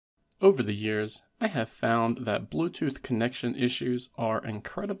Over the years, I have found that Bluetooth connection issues are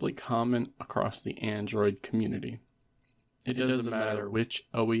incredibly common across the Android community. It doesn't matter which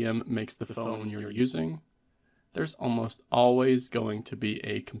OEM makes the phone you're using, there's almost always going to be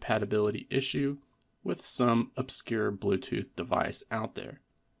a compatibility issue with some obscure Bluetooth device out there.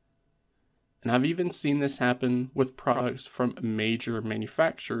 And I've even seen this happen with products from major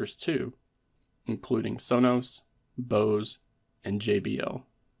manufacturers too, including Sonos, Bose, and JBL.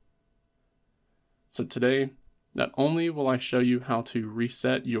 So today, not only will I show you how to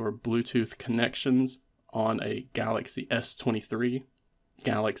reset your Bluetooth connections on a Galaxy S23,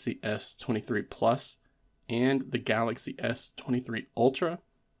 Galaxy S23 Plus, and the Galaxy S23 Ultra,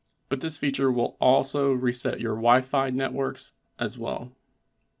 but this feature will also reset your Wi-Fi networks as well.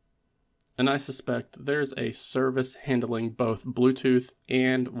 And I suspect there's a service handling both Bluetooth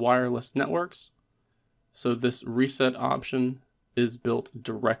and wireless networks, so this reset option is built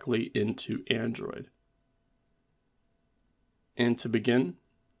directly into Android. And to begin,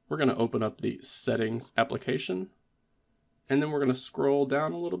 we're going to open up the Settings application, and then we're going to scroll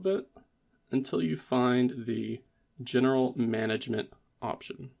down a little bit until you find the General Management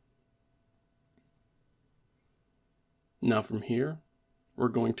option. Now from here, we're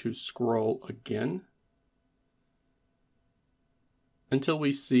going to scroll again until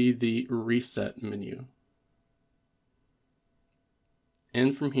we see the Reset menu.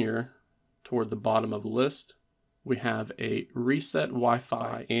 And from here, toward the bottom of the list, we have a Reset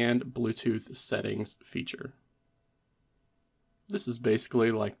Wi-Fi and Bluetooth Settings feature. This is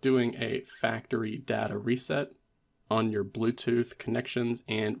basically like doing a factory data reset on your Bluetooth connections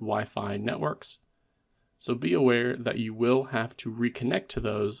and Wi-Fi networks. So be aware that you will have to reconnect to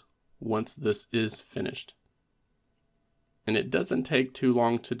those once this is finished. And it doesn't take too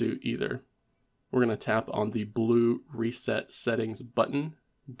long to do either. We're going to tap on the blue Reset Settings button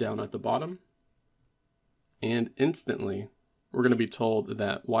down at the bottom. And instantly, we're going to be told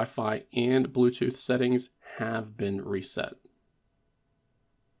that Wi-Fi and Bluetooth settings have been reset.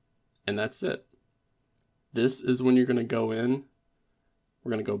 And that's it. This is when you're going to go in.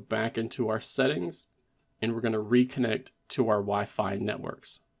 We're going to go back into our settings, and we're going to reconnect to our Wi-Fi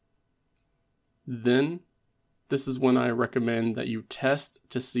networks. Then, this is when I recommend that you test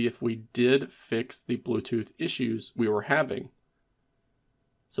to see if we did fix the Bluetooth issues we were having.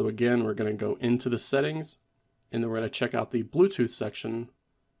 So again, we're going to go into the settings, and then we're going to check out the Bluetooth section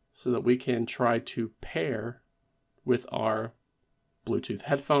so that we can try to pair with our Bluetooth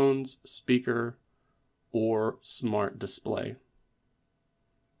headphones, speaker, or smart display.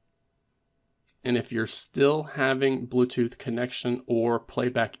 And if you're still having Bluetooth connection or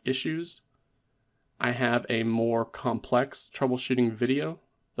playback issues, I have a more complex troubleshooting video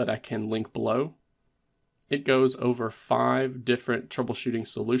that I can link below. It goes over 5 different troubleshooting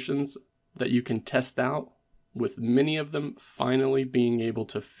solutions that you can test out, with many of them finally being able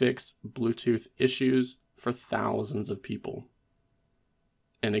to fix Bluetooth issues for thousands of people.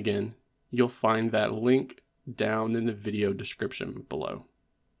 And again, you'll find that link down in the video description below.